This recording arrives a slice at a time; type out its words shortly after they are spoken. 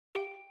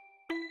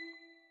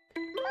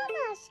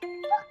Yes,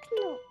 look,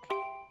 Nook.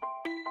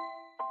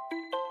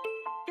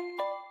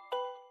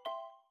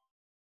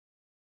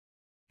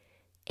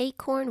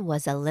 Acorn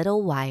Was a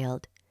Little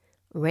Wild,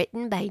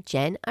 written by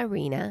Jen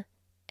Arena,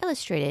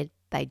 illustrated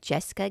by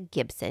Jessica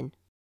Gibson.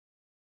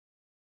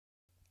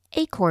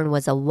 Acorn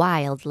was a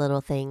wild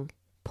little thing,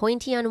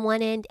 pointy on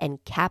one end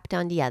and capped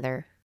on the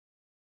other.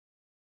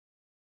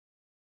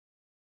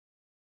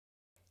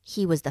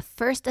 He was the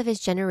first of his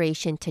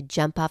generation to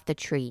jump off the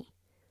tree.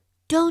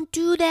 "Don't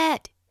do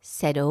that,"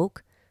 said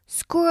Oak.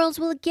 "Squirrels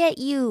will get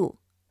you."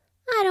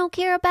 "I don't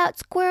care about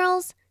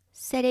squirrels,"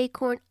 said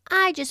Acorn.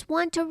 "I just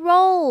want to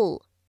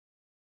roll."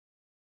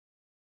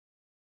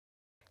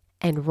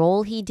 And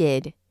roll he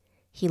did.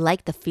 He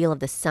liked the feel of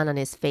the sun on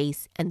his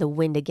face and the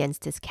wind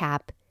against his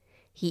cap.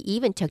 He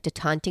even took to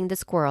taunting the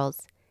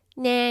squirrels.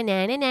 "Na,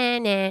 na, na, na,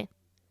 na."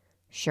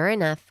 Sure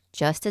enough,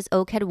 just as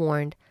Oak had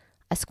warned,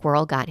 a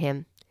squirrel got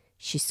him.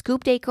 She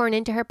scooped Acorn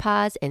into her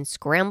paws and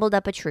scrambled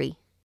up a tree.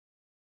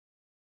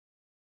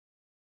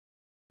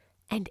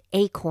 And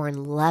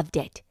Acorn loved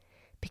it,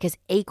 because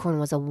Acorn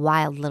was a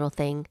wild little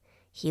thing.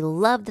 He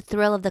loved the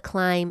thrill of the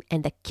climb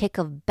and the kick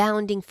of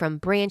bounding from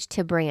branch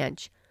to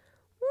branch.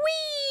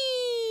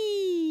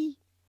 Whee!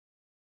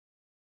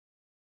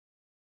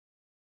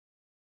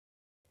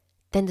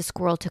 Then the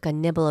squirrel took a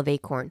nibble of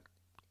Acorn.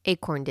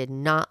 Acorn did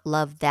not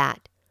love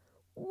that.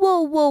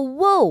 "Whoa, whoa,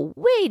 whoa!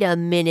 Wait a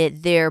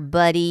minute there,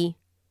 buddy!"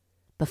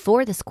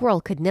 Before the squirrel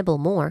could nibble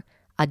more,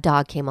 a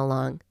dog came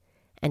along,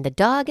 and the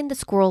dog and the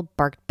squirrel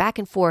barked back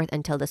and forth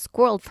until the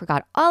squirrel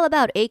forgot all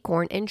about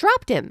Acorn and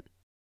dropped him.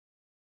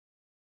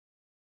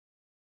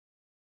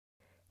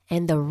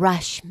 And the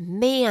rush,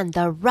 man,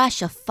 the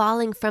rush of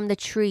falling from the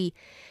tree.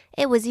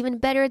 It was even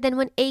better than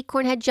when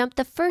Acorn had jumped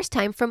the first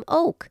time from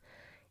Oak.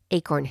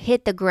 Acorn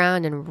hit the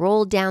ground and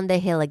rolled down the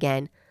hill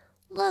again.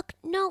 "Look,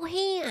 no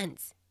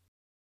hands."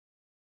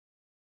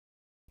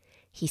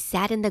 He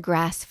sat in the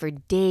grass for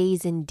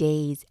days and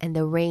days, and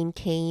the rain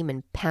came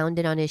and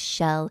pounded on his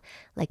shell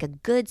like a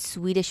good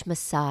Swedish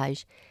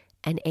massage,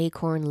 and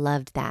Acorn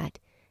loved that,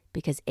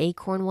 because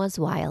Acorn was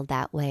wild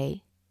that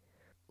way.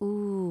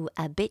 "Ooh,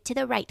 a bit to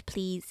the right,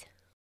 please."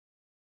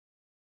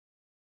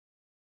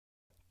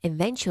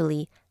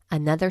 Eventually,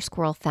 another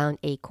squirrel found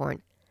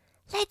Acorn.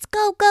 "Let's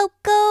go, go,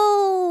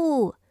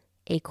 go!"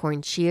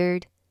 Acorn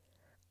cheered.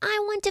 "I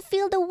want to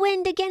feel the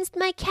wind against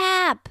my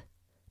cap."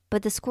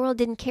 But the squirrel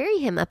didn't carry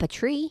him up a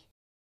tree.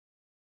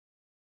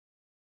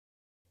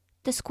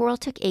 The squirrel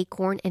took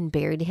Acorn and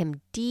buried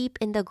him deep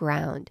in the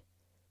ground.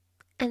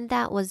 And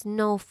that was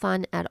no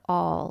fun at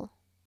all.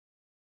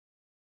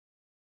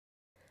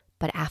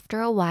 But after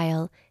a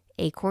while,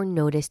 Acorn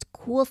noticed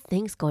cool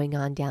things going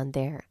on down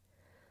there.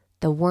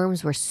 The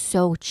worms were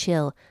so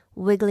chill,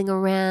 wiggling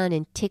around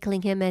and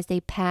tickling him as they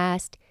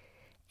passed.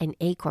 And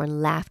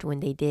Acorn laughed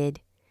when they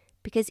did,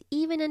 because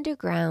even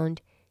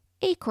underground,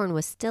 Acorn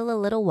was still a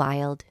little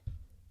wild.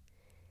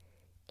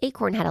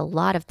 Acorn had a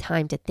lot of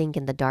time to think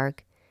in the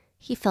dark.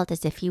 He felt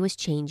as if he was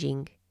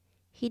changing.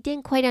 He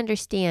didn't quite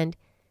understand,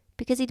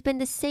 because he'd been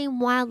the same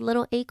wild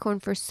little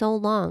Acorn for so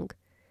long.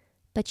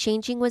 But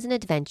changing was an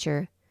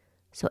adventure,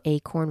 so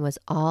Acorn was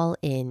all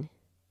in.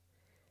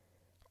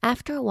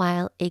 After a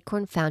while,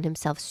 Acorn found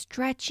himself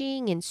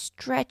stretching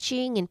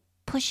and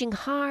pushing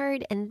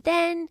hard, and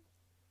then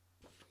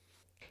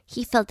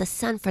he felt the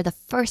sun for the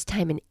first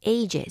time in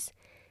ages.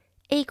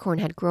 Acorn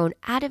had grown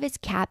out of his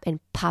cap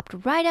and popped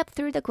right up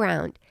through the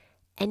ground,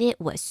 and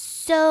it was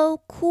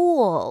so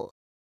cool.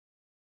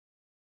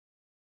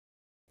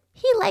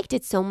 He liked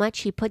it so much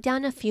he put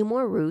down a few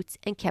more roots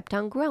and kept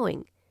on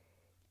growing.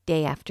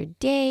 Day after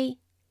day,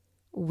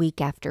 week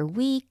after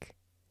week,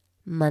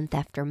 month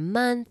after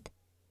month,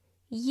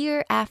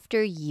 year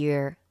after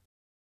year.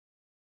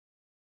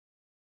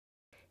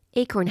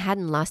 Acorn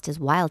hadn't lost his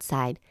wild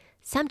side.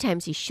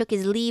 Sometimes he shook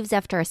his leaves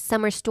after a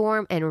summer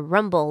storm, and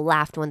Rumble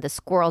laughed when the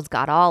squirrels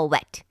got all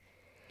wet.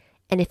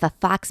 And if a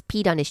fox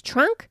peed on his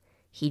trunk,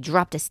 he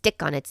dropped a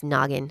stick on its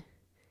noggin.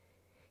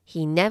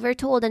 He never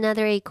told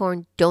another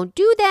acorn, "Don't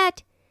do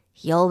that."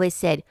 He always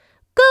said,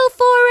 "Go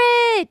for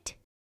it!"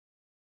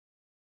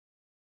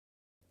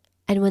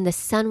 And when the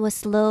sun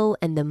was low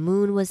and the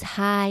moon was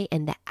high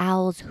and the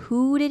owls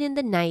hooted in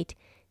the night,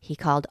 he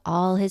called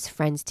all his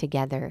friends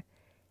together.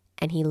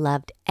 And he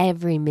loved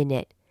every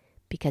minute,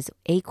 because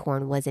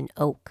Acorn was an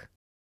oak,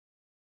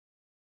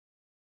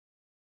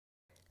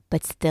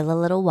 but still a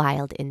little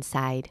wild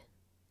inside.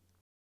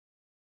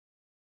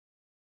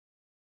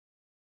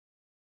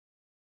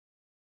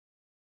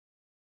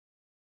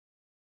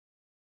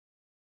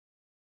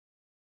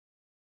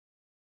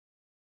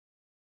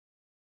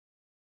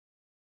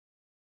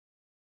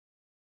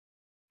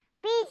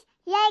 Please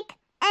like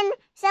and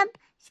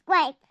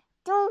subscribe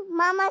to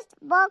Mama's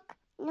Book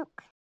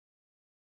Nook.